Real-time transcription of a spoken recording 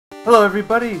Hello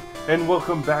everybody, and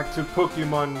welcome back to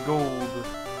Pokemon Gold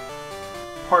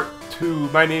Part 2.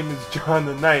 My name is John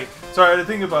the Knight. Sorry, I had to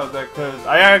think about that because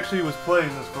I actually was playing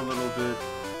this for a little bit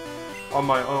on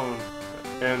my own,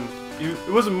 and it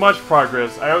wasn't much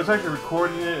progress. I was actually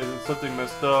recording it and then something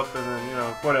messed up, and then, you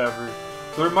know, whatever.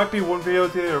 So there might be one video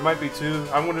today, or there might be two.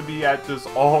 I'm going to be at this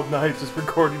all night just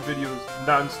recording videos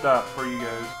non-stop for you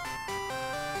guys.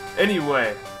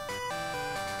 Anyway,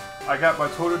 I got my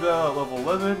Totodile at level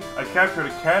 11, I captured a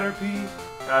Caterpie,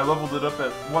 and I leveled it up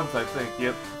at once, I think,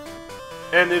 yep.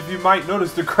 And if you might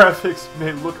notice, the graphics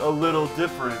may look a little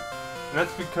different, and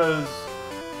that's because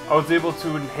I was able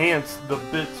to enhance the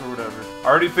bits or whatever. I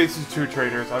already faced these two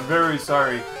trainers, I'm very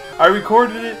sorry. I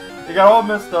recorded it, it got all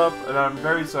messed up, and I'm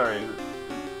very sorry.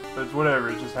 But whatever,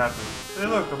 it just happened. Hey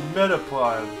look, a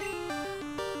Metapod.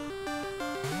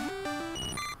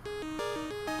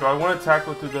 Do I want to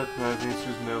tackle it to death? No, the answer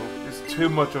is no. It's too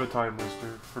much of a time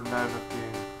waster for not enough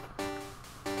game.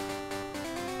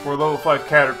 For a level 5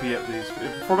 Caterpie at least.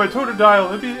 For my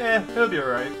Totodile, it'll be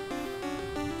alright.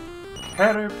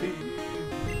 Caterpie.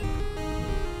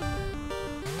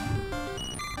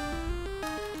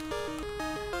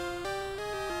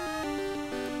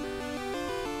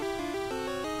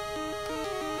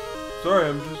 Sorry,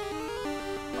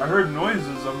 I heard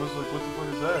noises, I'm just like, what the fuck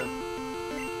is that?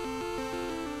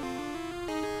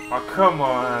 Oh, come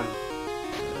on.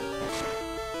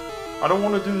 I don't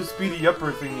want to do the speedy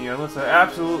upper thingy unless I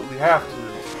absolutely have to.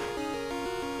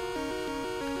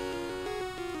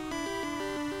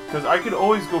 Because I could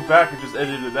always go back and just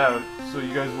edit it out, so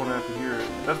you guys won't have to hear it.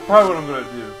 That's probably what I'm going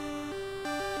to do.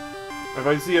 If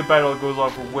I see a battle that goes on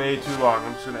for way too long,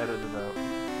 I'm just going to edit it out.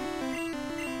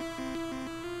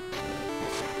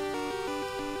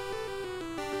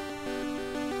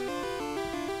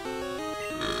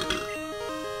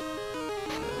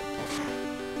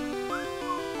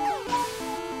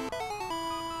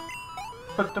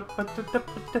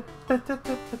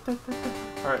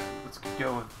 Alright, let's keep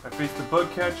going. I faced the bug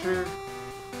catcher.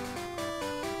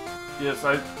 Yes,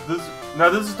 this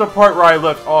is the part where I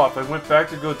left off. I went back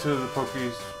to go to the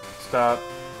Pokestop.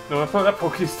 No, not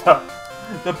Pokestop.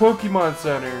 The Pokemon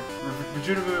Center.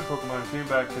 Rejuvenated Pokemon. Came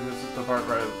back, and this is the part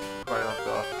where I left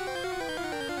off.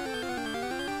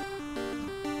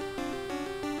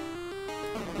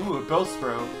 Ooh, a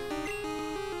Bellsprout.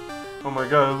 Oh my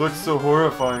god, it looks so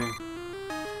horrifying.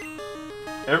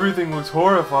 Everything looks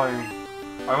horrifying.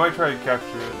 I might try to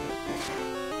capture it.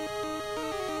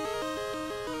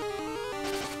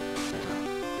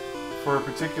 For a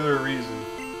particular reason.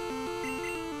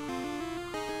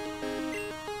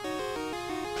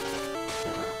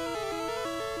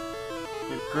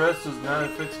 If grass does not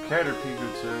affect Caterpie,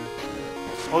 good sir.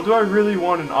 Oh, do I really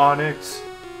want an Onix?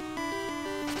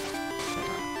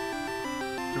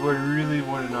 Do I really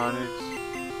want an Onix?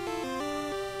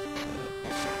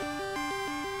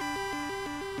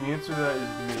 The answer to that is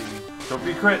maybe. Don't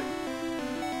be crit!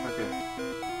 Okay.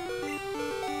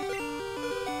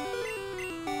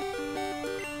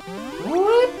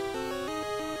 Whoop!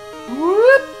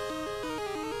 Whoop!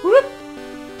 Whoop!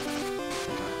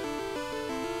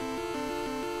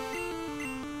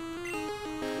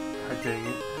 God dang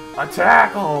it. A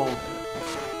tackle!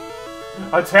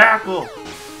 A tackle!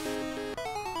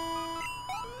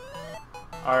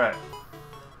 Alright.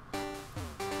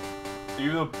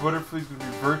 Even though Butterflea's gonna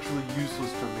be virtually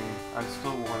useless to me, I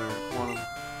still want him.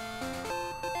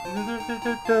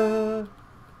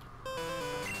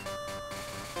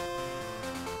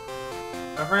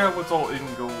 I forgot what's all in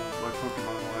gold, like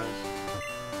Pokemon-wise.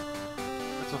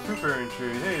 It's a fruit berry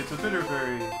tree. Hey, it's a bitter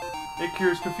berry. It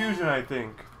cures confusion, I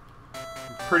think.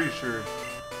 I'm pretty sure.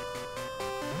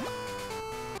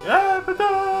 Yeah,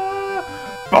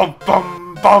 bum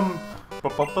bum bum.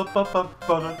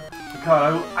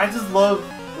 God, I just love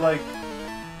like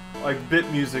bit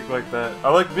music like that. I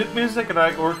like bit music and I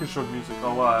like orchestral music a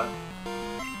lot.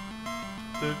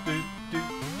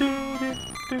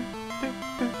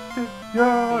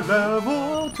 Your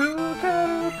level 2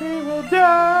 Caterpie will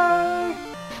die.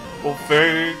 Well,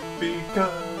 fake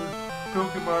because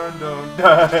Pokemon don't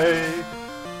die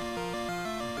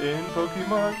in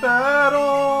Pokemon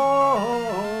battle.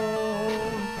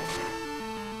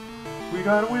 We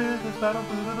gotta win this battle.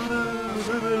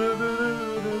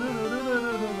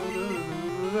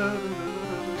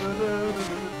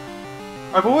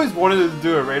 I've always wanted to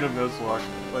do a random Nuzlocke,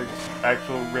 like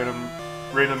actual random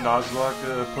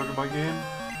Nuzlocke Pokemon game.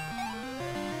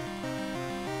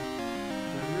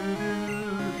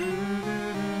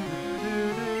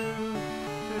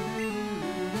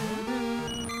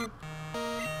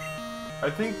 I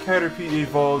think Caterpie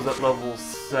evolves at level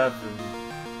 7.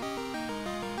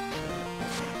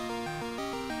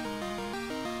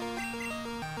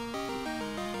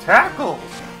 Tackle!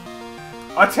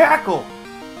 A tackle!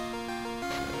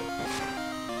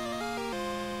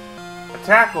 A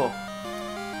tackle!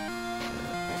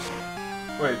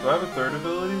 Wait, do I have a third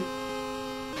ability?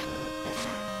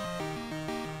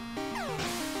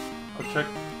 I'll check.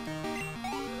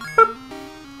 Boop.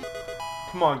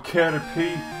 Come on,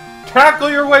 Caterpie. Tackle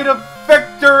your way to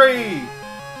victory!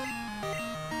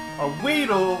 A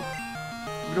Weedle?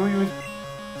 We don't even...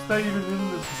 It's not even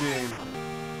in this game.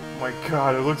 Oh my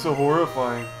god, it looks so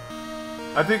horrifying.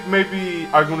 I think maybe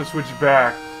I'm gonna switch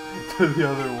back to the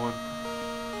other one.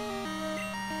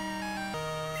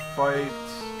 Fight...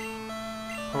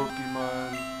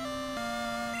 Pokemon...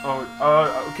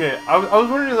 Oh, okay. I was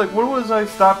wondering, like, what was I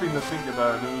stopping to think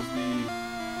about? And it was the...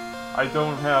 I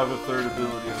don't have a third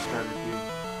ability on Caterpie.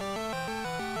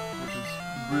 Which is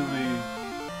really...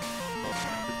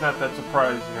 It's not that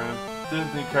surprising. I didn't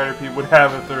think Caterpie would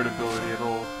have a third ability at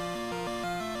all.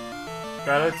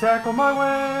 Gotta tackle my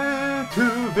way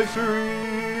to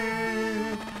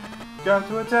victory! Got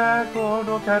to attack, oh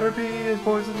no, Caterpie is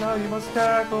poisoned, now you must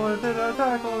tackle, and then I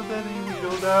tackle, and then he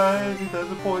Weedle dies. He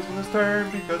doesn't poison his turn,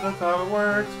 because that's how it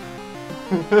works.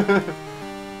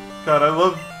 God, I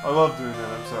love doing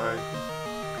that, I'm sorry.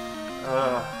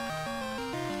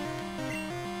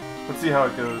 Let's see how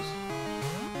it goes.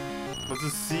 Let's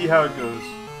just see how it goes.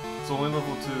 It's only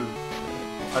level 2.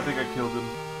 I think I killed him.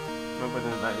 Nope, I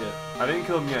didn't, not yet. I didn't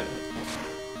kill him yet.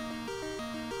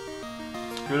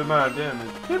 It's a good amount of damage.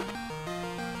 Yep.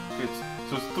 Okay,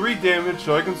 so it's 3 damage,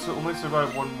 so I can only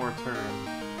survive 1 more turn.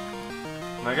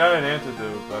 And I got an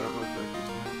antidote, but I don't know if I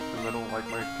can, because I don't like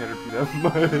my Caterpie that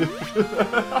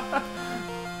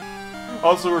much.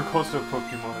 Also, we're close to a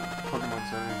Pokemon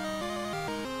Center.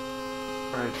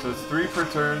 Alright, so it's 3 per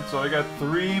turn, so I got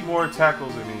 3 more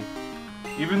tackles in me.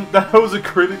 Even that was a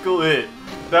critical hit.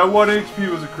 That 1 HP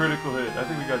was a critical hit. I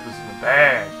think we got this in the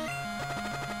bag.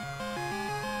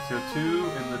 So 2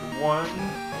 and then 1.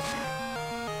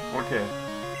 Okay.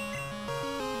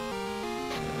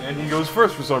 And he goes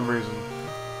first for some reason.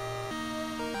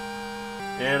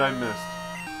 And I missed.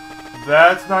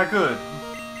 That's not good.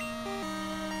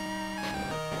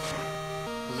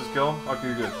 Does this kill him?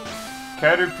 Okay, good.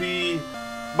 Caterpie.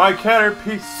 My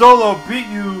Caterpie solo beat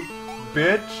you,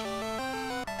 bitch.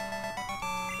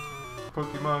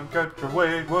 Pokemon got your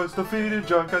way was defeated.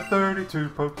 Junk got 32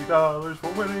 Poké-Dollars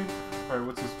for winning. Alright,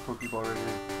 what's this Pokeball right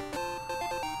here?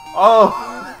 Oh!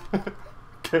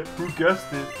 Who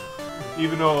guessed it?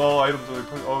 Even though all items are like,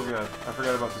 oh god, I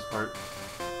forgot about this part.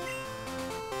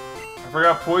 I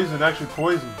forgot poison actually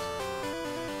poisons.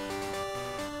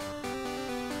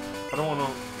 I don't want to...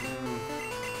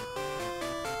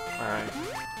 Alright.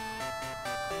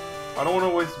 I don't want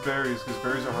to waste berries, because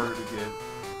berries are harder to get.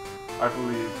 I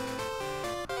believe.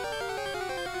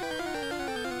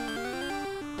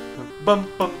 Bum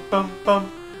bum bum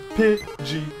bum,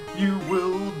 Pidgey, you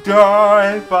will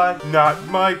die by not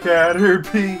my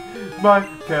Caterpie. My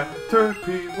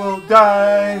Caterpie will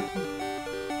die.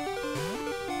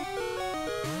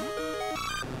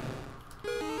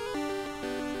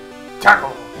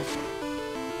 Tackle.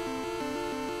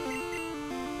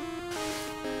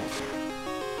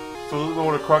 So I don't know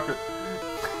what a crocodile.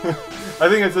 I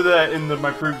think I said that in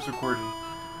my previous recording.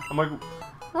 I'm like,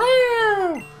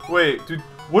 Rawr! Wait, dude,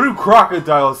 what do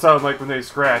crocodiles sound like when they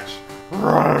scratch?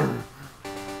 Rawr!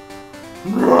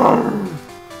 Rawr!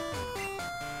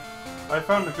 I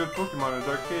found a good Pokemon in a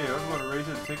dark cave. I'm going to raise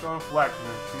it and take on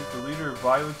Flackner. He's the leader of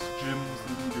Violet's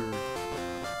Gym's leader.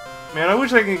 Man, I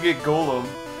wish I could get Golem,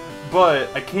 but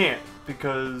I can't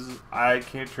because I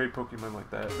can't trade Pokemon like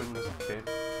that in this game.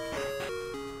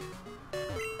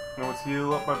 Now let's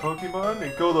heal up my Pokemon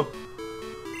and go to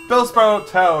Bellsprout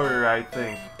Tower, I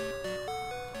think.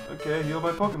 Okay, heal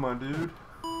my Pokemon, dude.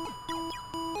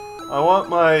 I want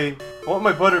my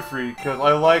Butterfree because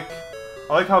I like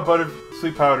how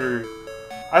Sleep Powder.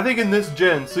 I think in this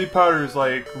gen, Sleep Powder is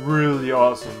like really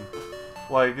awesome.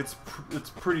 Like it's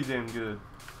pretty damn good.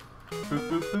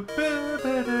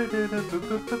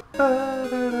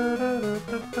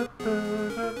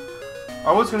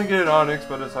 I was gonna get an Onix,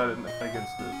 but I decided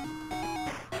against it.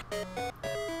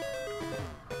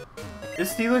 Is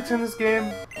Steelix in this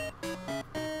game?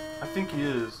 I think he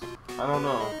is. I don't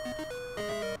know.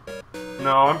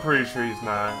 No, I'm pretty sure he's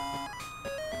not.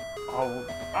 Oh,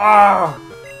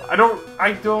 I don't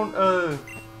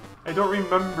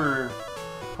remember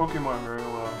Pokemon very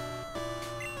well.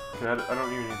 Okay, I don't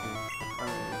need anything. I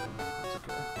don't need anything. It's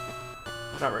okay.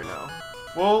 Not right now.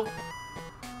 Well,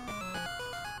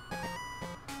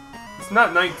 it's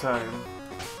not nighttime,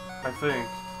 I think.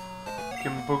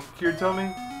 Can Pokekir tell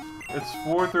me? It's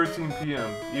 4:13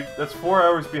 p.m. That's 4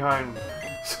 hours behind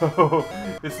So,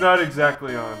 it's not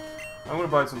exactly on. I'm gonna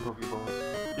buy some Pokeballs.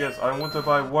 Yes, I want to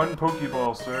buy 1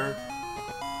 Pokeball, sir.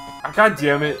 God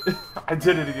damn it. I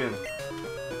did it again.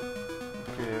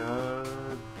 Okay,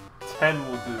 10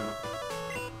 will do.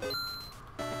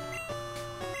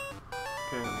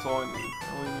 Okay, that's all I need. I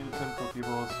only need 10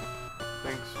 Pokeballs.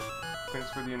 Thanks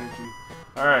for the energy.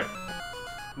 Alright.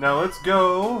 Now let's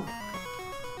go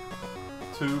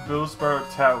to Billspark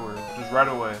Tower. Just right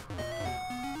away.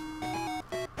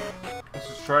 Let's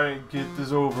just try and get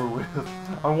this over with.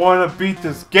 I want to beat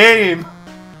this game!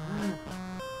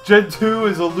 Gen 2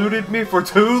 has eluded me for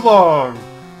too long!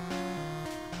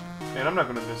 And I'm not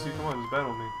gonna miss you. Come on, just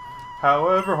battle me.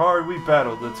 However hard we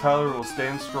battle, the tower will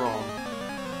stand strong.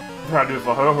 Not if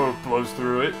a ho-ho blows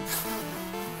through it.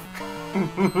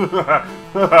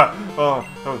 Oh,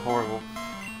 that was horrible.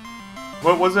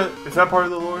 What was it? Is that part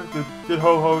of the lore? Did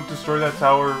Ho-Ho destroy that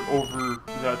tower over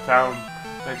that town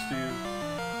next to you?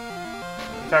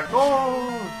 Attack! Oh!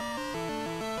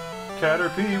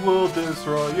 Caterpie will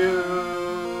destroy you.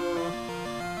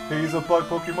 He's a bug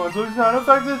Pokemon, so he's not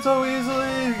affected so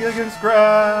easily against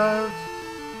grass.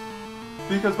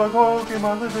 Because bug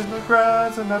Pokemon live in the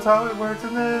grass, and that's how it works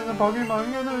in this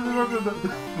Pokemon.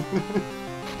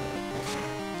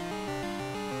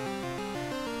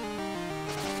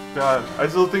 God, I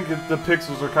still think the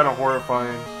pixels are kind of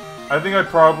horrifying. I think I'm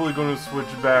probably going to switch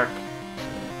back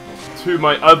to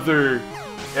my other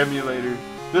emulator.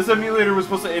 This emulator was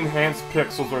supposed to enhance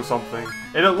pixels or something.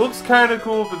 And it looks kind of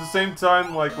cool, but at the same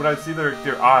time, like, when I see their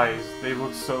eyes, they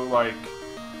look so, like,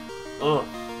 ugh.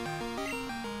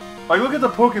 Like, look at the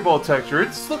Pokeball texture.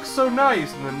 It looks so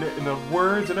nice in the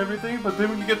words and everything, but then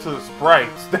when you get to the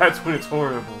sprites, that's when it's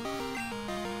horrible.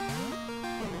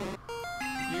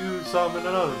 You summon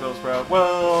another Bellsprout.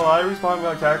 Well, I respond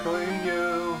by tackling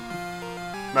you.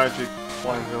 Magic.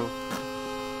 Flying Go.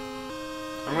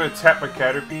 I'm gonna tap my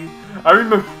Caterpie. I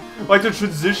remember, like, the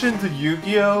transition to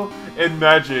Yu-Gi-Oh! And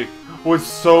Magic was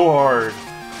so hard.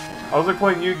 I was, like,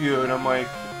 playing Yu-Gi-Oh! And I'm like,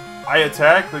 I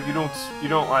attack, like, you don't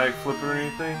like, flip it or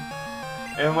anything.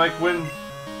 And, like, when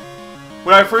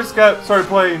I first started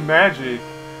playing Magic,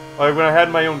 like, when I had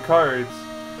my own cards,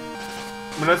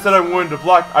 when I said I wanted to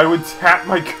block, I would tap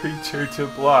my creature to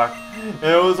block. And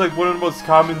it was, like, one of the most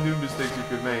common new mistakes you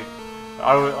could make.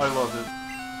 I loved it.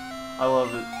 I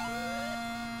loved it.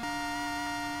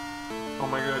 Oh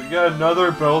my god, you got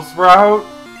another Bellsprout?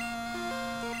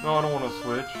 No, I don't want to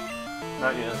switch.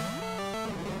 Not yet.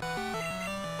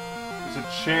 There's a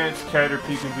chance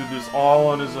Caterpie can do this all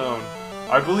on his own.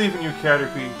 I believe in you,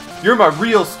 Caterpie. You're my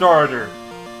real starter.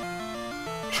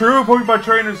 True Pokemon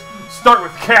trainers start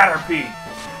with Caterpie.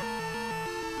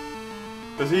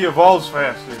 Because he evolves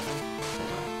faster.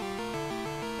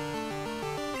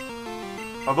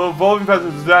 Although evolving faster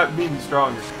does not mean he's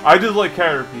stronger. I just like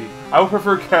Caterpie. I would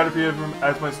prefer Caterpie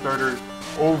as my starter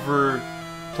over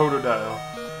Totodile.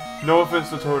 No offense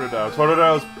to Totodile.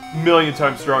 Totodile is a million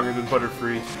times stronger than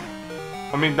Butterfree.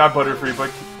 I mean, not Butterfree,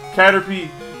 but Caterpie,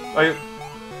 like,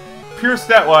 pure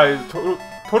stat-wise,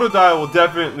 Totodile will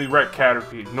definitely wreck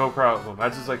Caterpie. No problem. I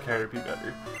just like Caterpie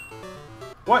better.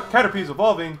 What? Caterpie's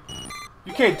evolving?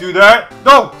 You can't do that!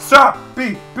 No! Stop!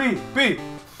 B!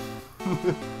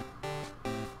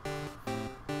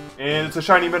 And it's a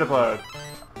shiny Metapod.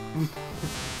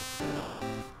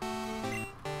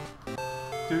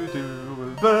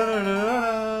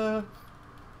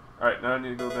 Alright, now I need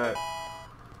to go back.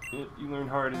 Yep, you learn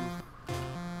Harden.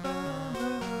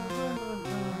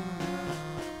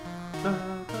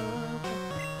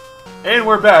 And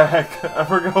we're back! I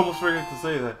almost forgot to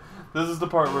say that. This is the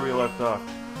part where we left off.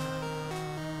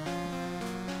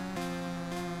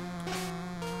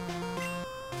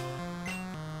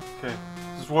 Okay.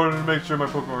 Just wanted to make sure my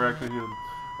Pokemon were actually healed.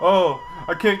 Oh!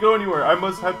 I can't go anywhere! I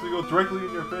must have to go directly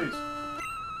in your face!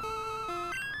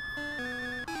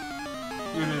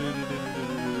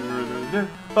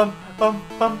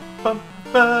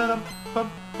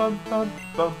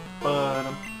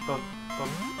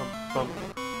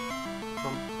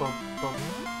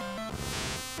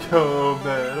 Yo,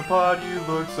 Metapod, you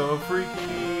look so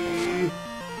freaky.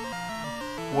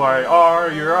 Why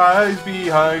are your eyes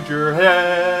behind your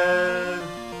head?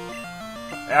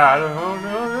 I don't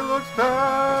know, it looks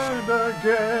kinda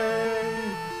gay.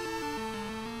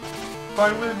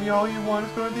 Fight with me, all you want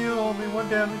is gonna deal only 1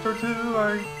 damage or 2.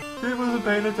 I wasn't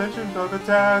paying attention to the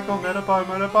tackle.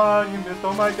 Metapod, you missed,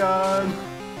 oh my god.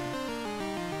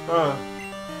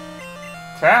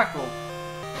 Tackle.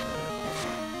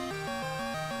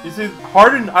 You see,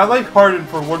 Harden, I like Harden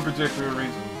for one particular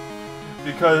reason.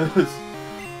 Because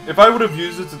if I would have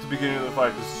used it at the beginning of the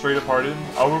fight, just straight up Harden,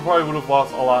 I probably would have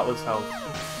lost a lot less health.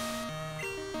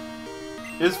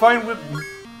 Is Vine Whip...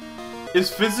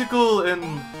 Is physical and...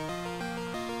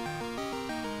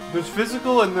 There's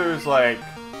physical and there's, like,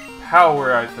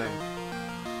 power, I think.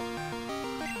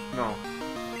 No.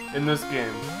 In this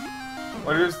game.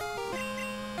 Like, there's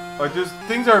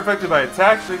things are affected by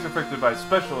attack, things are affected by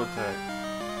special attack.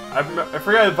 I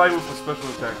forgot if Vine Whip was special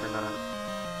attack or not.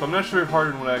 So I'm not sure if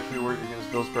Harden would actually work against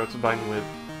Bellsprout's Vine Whip.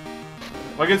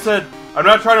 Like I said, I'm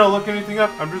not trying to look anything up,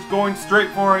 I'm just going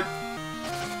straight for it.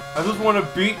 I just want to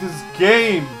beat this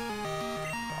game.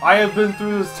 I have been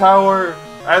through this tower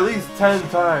at least 10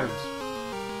 times.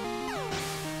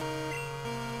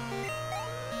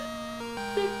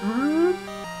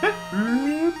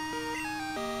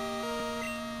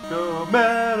 Go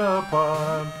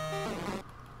Metapod.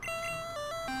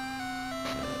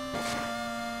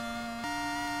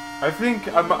 I think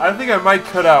I might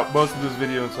cut out most of this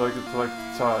video until I get to like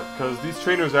the top, because these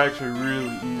trainers are actually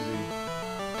really easy.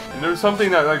 And there's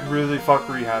something that like really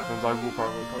fuckery happens, I will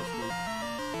probably post it.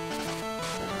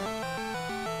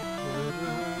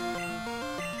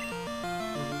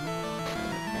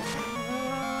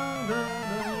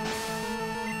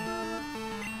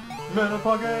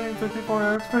 Metapod game 54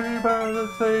 XP, but the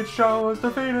stage show was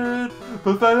defeated.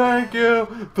 But thank you,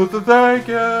 thank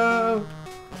you.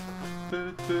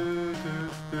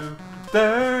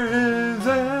 There is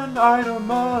an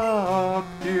item up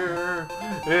here.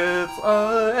 It's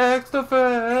a X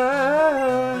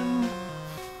defend.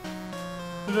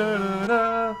 Da da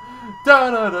da da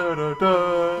da da da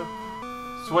da.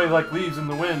 Sway like leaves in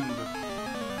the wind.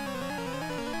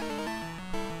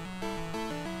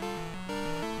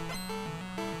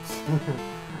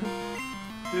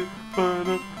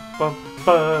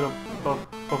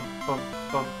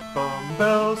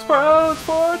 Bellsprouts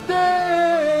for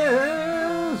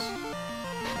days.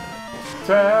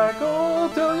 Tackle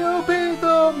till you beat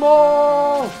them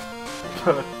all.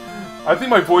 I think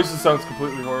my voice sounds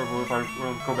completely horrible if I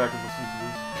go back and listen to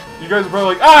this. You guys are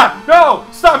probably like, ah, no,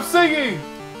 stop singing.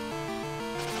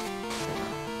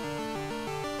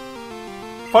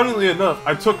 Funnily enough,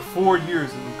 I took 4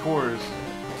 years in the chorus.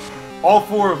 All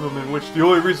 4 of them in which the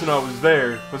only reason I was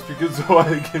there was because so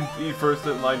I can be first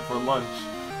in line for lunch.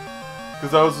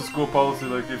 Because that was the school policy,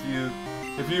 like if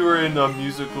you were in the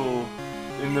musical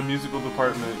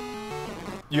department,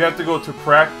 you have to go to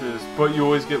practice, but you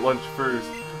always get lunch first.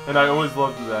 And I always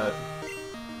loved that.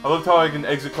 I loved how I can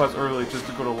exit class early just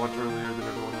to go to lunch earlier than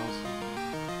everyone else.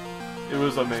 It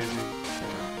was amazing.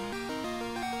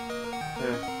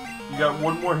 Yeah. You got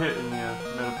one more hit in you,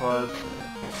 Metapod.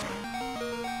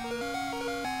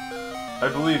 I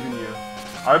believe in you.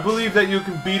 I believe that you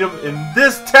can beat him in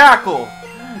this tackle!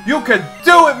 You can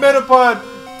do it, Metapod!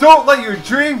 Don't let your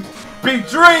dreams be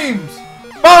dreams!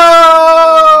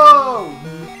 Oh!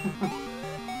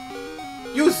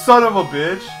 You son of a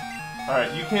bitch!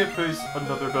 Alright, you can't face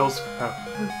another Bellsprout.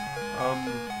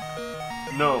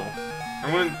 No.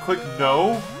 I'm gonna click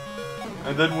no,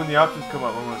 and then when the options come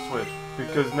up, I'm gonna switch.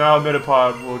 Because now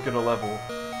Metapod will get a level.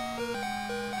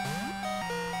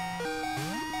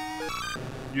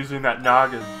 Using that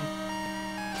noggin.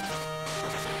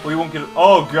 We won't get it.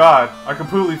 Oh god, I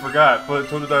completely forgot, but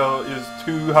Totodile is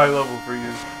too high level for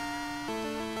you.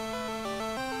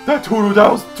 That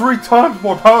Totodile's 3 times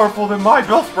more powerful than my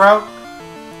Bellsprout!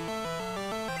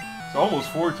 It's almost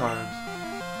 4 times.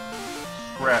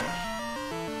 Scratch.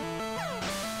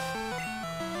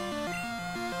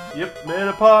 Yep,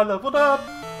 Metapod leveled up!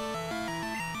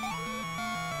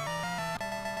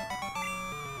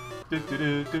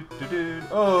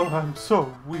 Oh, I'm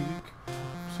so weak. I'm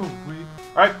so weak.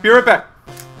 Alright, be right back.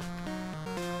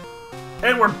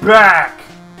 And we're back!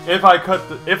 If I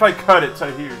cut it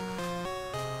to here.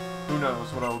 Who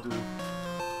knows what I'll do.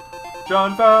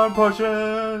 John found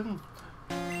potion!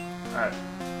 Alright.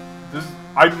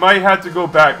 I might have to go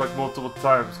back like multiple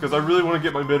times because I really want to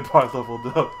get my Metapod leveled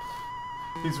up.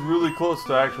 He's really close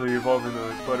to actually evolving to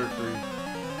like Butterfree.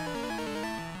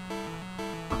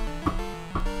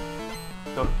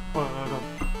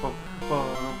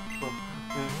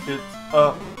 It's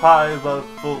a high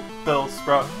level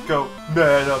Bellsprout. Go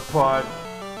Metapod.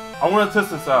 I want to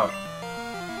test this out.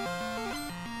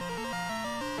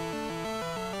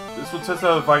 This will test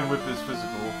out if Vine Whip is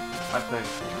physical, I think.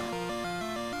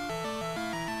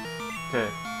 Okay.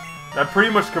 That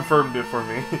pretty much confirmed it for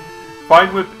me.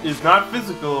 Vine Whip is not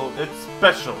physical, it's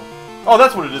special. Oh,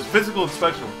 that's what it is. Physical and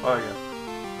special. Oh, yeah.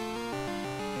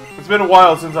 It's been a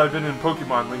while since I've been in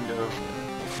Pokemon lingo.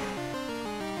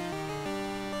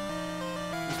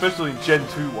 Especially Gen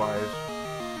 2 wise.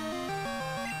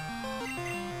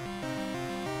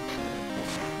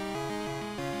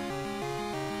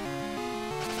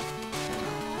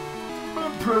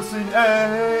 pressing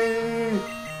A.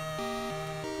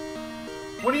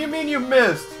 What do you mean you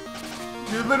missed?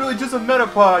 You're literally just a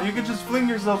Metapod. You can just fling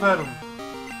yourself at him.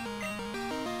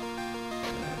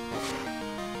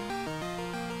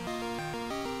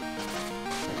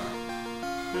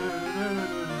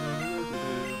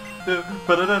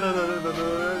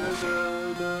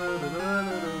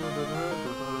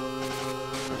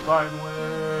 Vine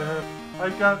whip. I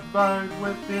got vine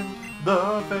whipped in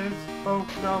the face. Oh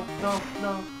no, no,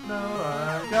 no, no.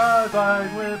 I got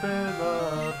vine whip in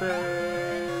the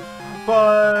face.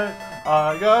 But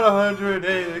I got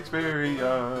 108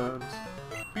 experience.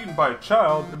 Beaten by a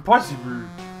child. Impossible.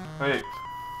 Wait.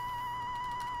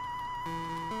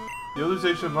 The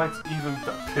illusion lights even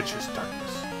the pitcher's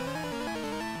darkness.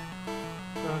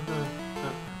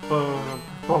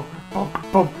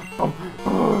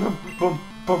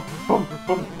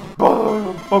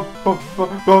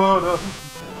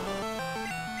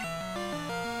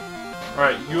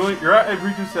 Alright, you're at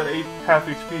reduced at half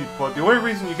HP, but the only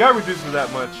reason you got reduced to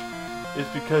that much is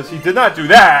because he did not do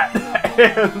that,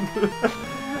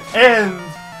 and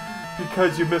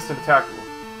because you missed an attack roll.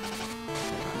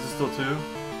 Is it still 2?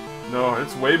 No,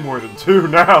 it's way more than 2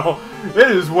 now. It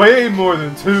is way more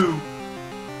than 2.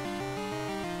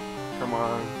 Come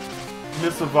on.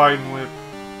 Miss a Vine Whip.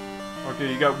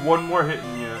 Okay, you got one more hit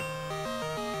in you.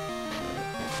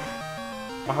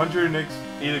 108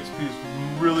 XP is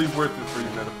really worth it for you,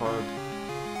 Metapod.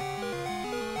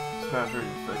 It's not very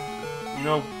effective. You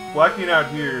know, blacking out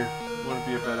here wouldn't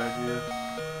be a bad idea.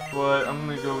 But I'm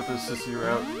gonna go with the sissy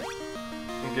route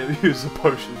and get use a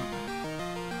potion.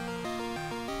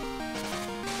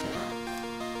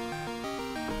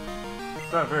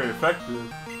 It's not very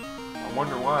effective. I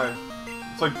wonder why.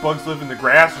 It's like bugs live in the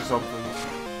grass or something.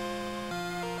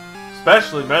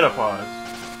 Especially Metapods.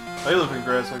 They live in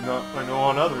grass like no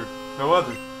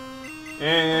other.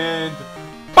 And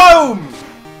boom!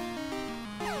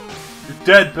 You're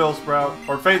dead, Bellsprout.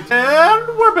 Or faint. And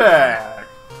we're back!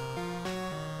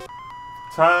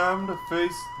 Time to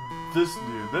face this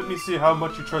dude. Let me see how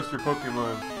much you trust your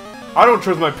Pokemon. I don't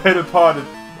trust my Metapod.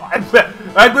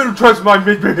 I don't trust my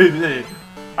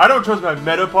I don't trust my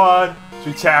Metapod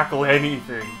to tackle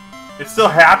anything. It still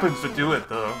happens to do it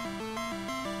though.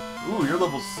 Ooh, you're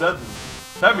level 7.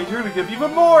 That means you're gonna give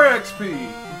even more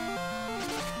XP!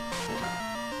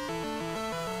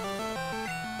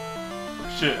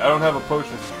 Shit, I don't have a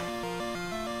potion.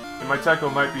 And my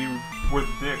tackle might be worth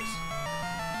dicks.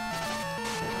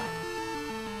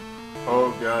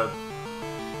 Oh god.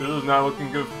 This is not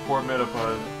looking good for poor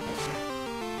Metapod.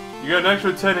 You got an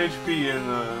extra 10 HP and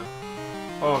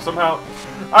oh, somehow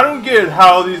I don't get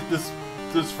how this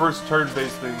first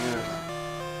turn-based thing is.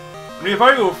 I mean, if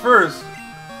I go first,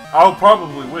 I'll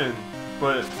probably win.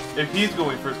 But if he's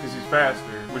going first because he's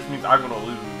faster, which means I'm gonna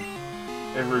lose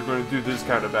if we're going to do this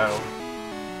kind of battle.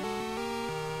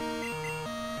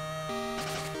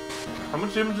 How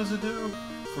much damage does it do?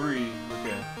 3.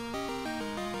 Okay.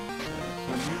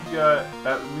 So you got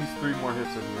at least 3 more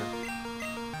hits in here.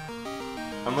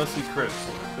 Unless he crits,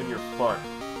 then you're fucked.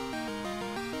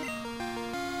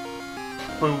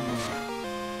 Boom.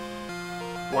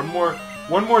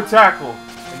 One more tackle,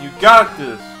 and you got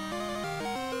this.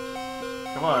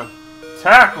 Come on,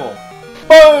 tackle.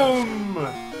 Boom!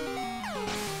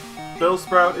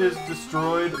 Bellsprout is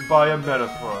destroyed by a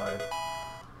Metapod.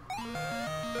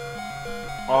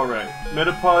 Alright,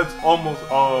 Metapod's almost...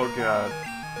 Oh god.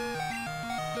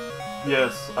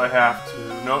 Yes, I have to.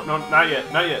 No, not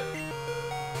yet, not yet.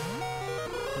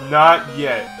 Not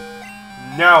yet.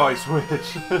 Now I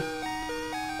switch.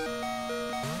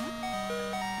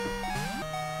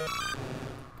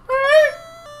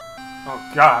 Oh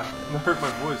god, that hurt my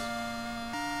voice.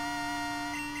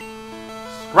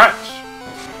 Scratch!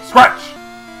 Scratch!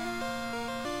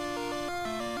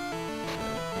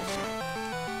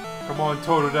 Come on,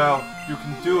 Totodile, you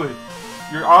can do it.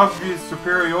 Your obvious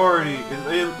superiority is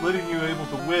letting you able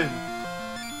to win.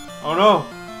 Oh no!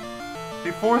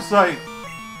 The foresight!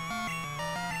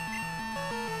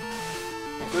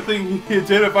 Good thing he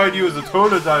identified you as a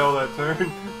Totodile that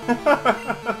turn.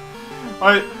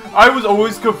 I was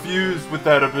always confused with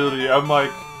that ability. I'm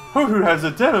like, who has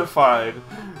identified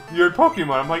your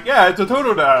Pokemon? I'm like, yeah, it's a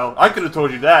Totodile. I could have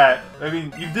told you that. I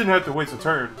mean, you didn't have to waste a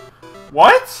turn.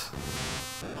 What?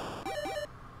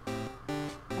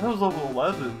 That was level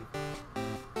 11.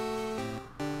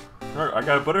 Alright, I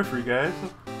got a Butterfree, guys.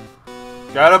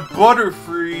 Got a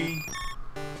Butterfree!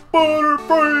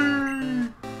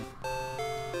 Butterfree!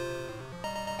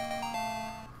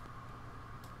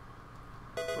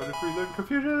 Butterfree, then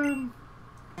confusion!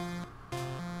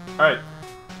 Alright.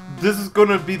 this is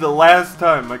gonna be the last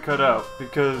time I cut out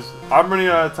because I'm running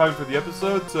out of time for the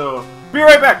episode, so be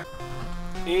right back!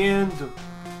 And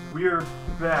we're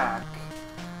back.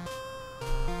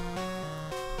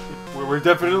 We're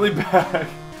definitely back.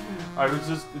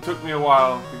 It took me a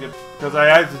while to get, because I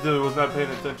accidentally was not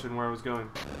paying attention where I was going.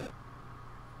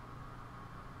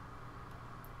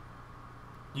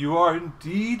 You are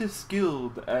indeed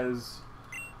skilled as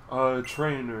a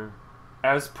trainer.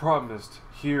 As promised,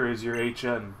 here is your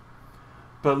HM.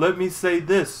 But let me say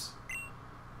this.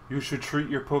 You should treat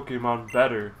your Pokemon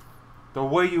better. The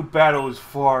way you battle is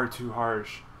far too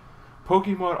harsh.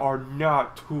 Pokemon are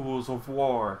not tools of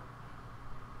war.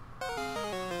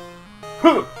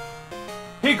 Huh!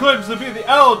 He claims to be the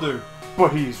Elder, but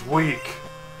he's weak.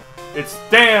 It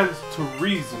stands to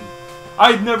reason.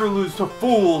 I'd never lose to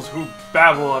fools who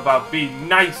babble about being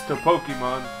nice to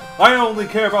Pokemon. I only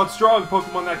care about strong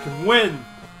Pokemon that can win.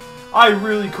 I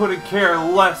really couldn't care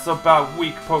less about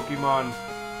weak Pokemon.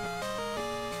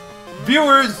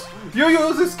 Viewers, you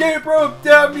use escape rope,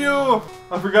 damn you!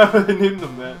 I forgot I named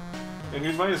them that. And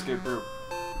here's my escape rope.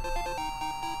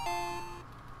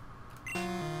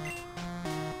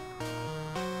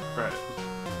 Right,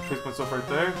 place myself right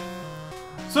there.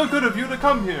 So good of you to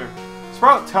come here.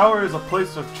 Sprout Tower is a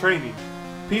place of training.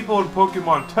 People and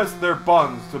Pokemon test their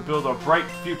bonds to build a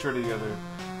bright future together.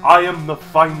 I am the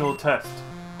final test.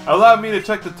 Allow me to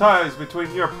check the ties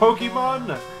between your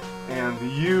Pokemon and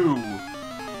you.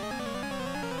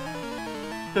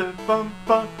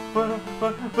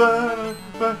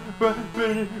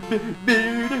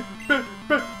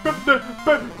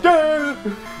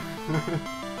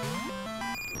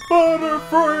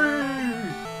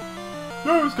 Butterfree!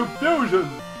 There's confusion!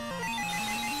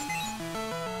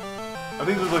 I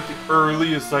think this is like the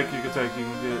earliest psychic attack you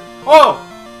can get. Oh!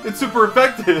 It's super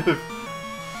effective!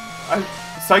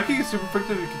 Psychic is super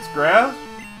effective against grass?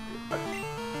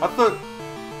 I thought...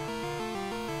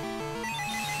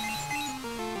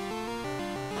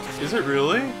 Is it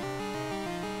really?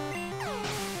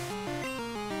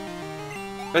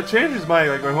 That changes my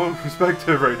my whole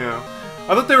perspective right now.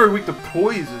 I thought they were weak to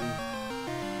poison.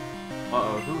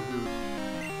 Uh-oh, hoo-hoo.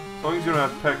 As long as you don't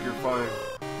have Peck, you're fine.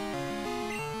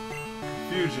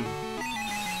 Confusion.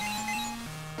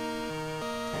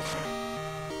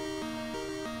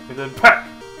 And then Peck!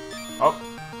 Oh,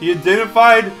 he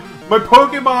identified my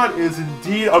Pokemon is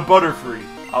indeed a Butterfree.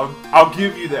 I'll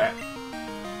give you that.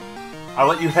 I'll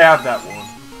let you have that one.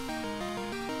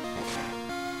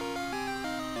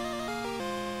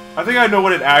 I think I know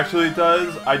what it actually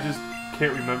does, I just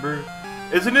can't remember.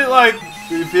 Isn't it like,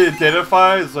 if it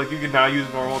identifies, like you can now use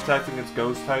normal attacks against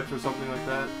ghost types or something like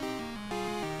that?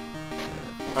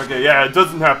 Okay, yeah, it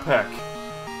doesn't have Peck.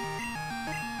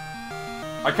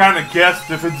 I kind of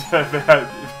guessed if it had...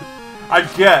 I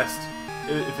guessed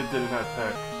if it didn't have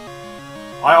Peck.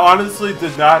 I honestly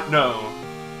did not know.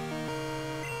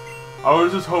 I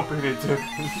was just hoping it didn't.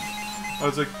 I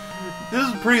was like, this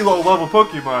is a pretty low level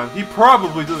Pokemon. He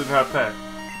probably doesn't have Peck.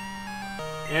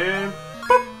 And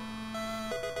boop!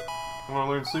 I want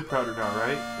to learn Sleep Powder now,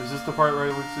 right? Is this the part where I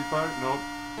learn Sleep Powder? Nope.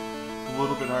 It's a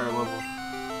little bit higher level.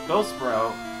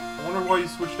 Bellsprout. I wonder why you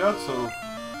switched out so...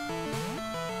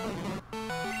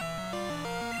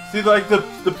 See, like, the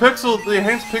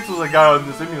enhanced pixels I got on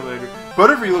this emulator,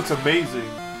 Butterfree looks amazing,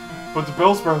 but the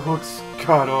Bellsprout looks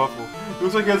god-awful. It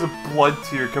looks like he has a blood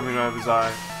tear coming out of his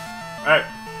eye. Alright.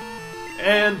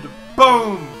 And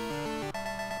boom!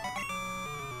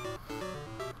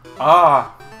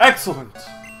 Ah, excellent!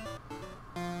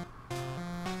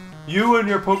 You and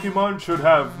your Pokemon should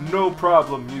have no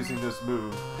problem using this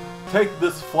move. Take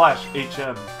this Flash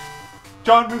HM.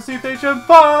 John received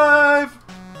HM5!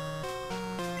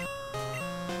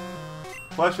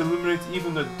 Flash illuminates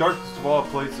even the darkest of all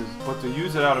places, but to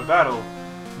use it out of battle,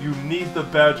 you need the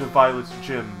Badge of Violet's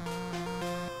gym.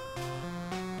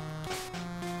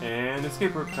 And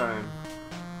escape rope time.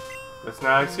 That's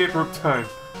not escape rope time.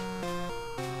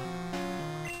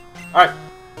 Alright,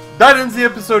 that ends the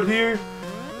episode here.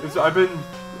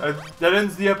 That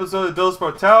ends the episode of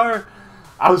Bellsprout Tower.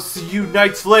 I'll see you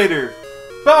nights later.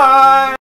 Bye!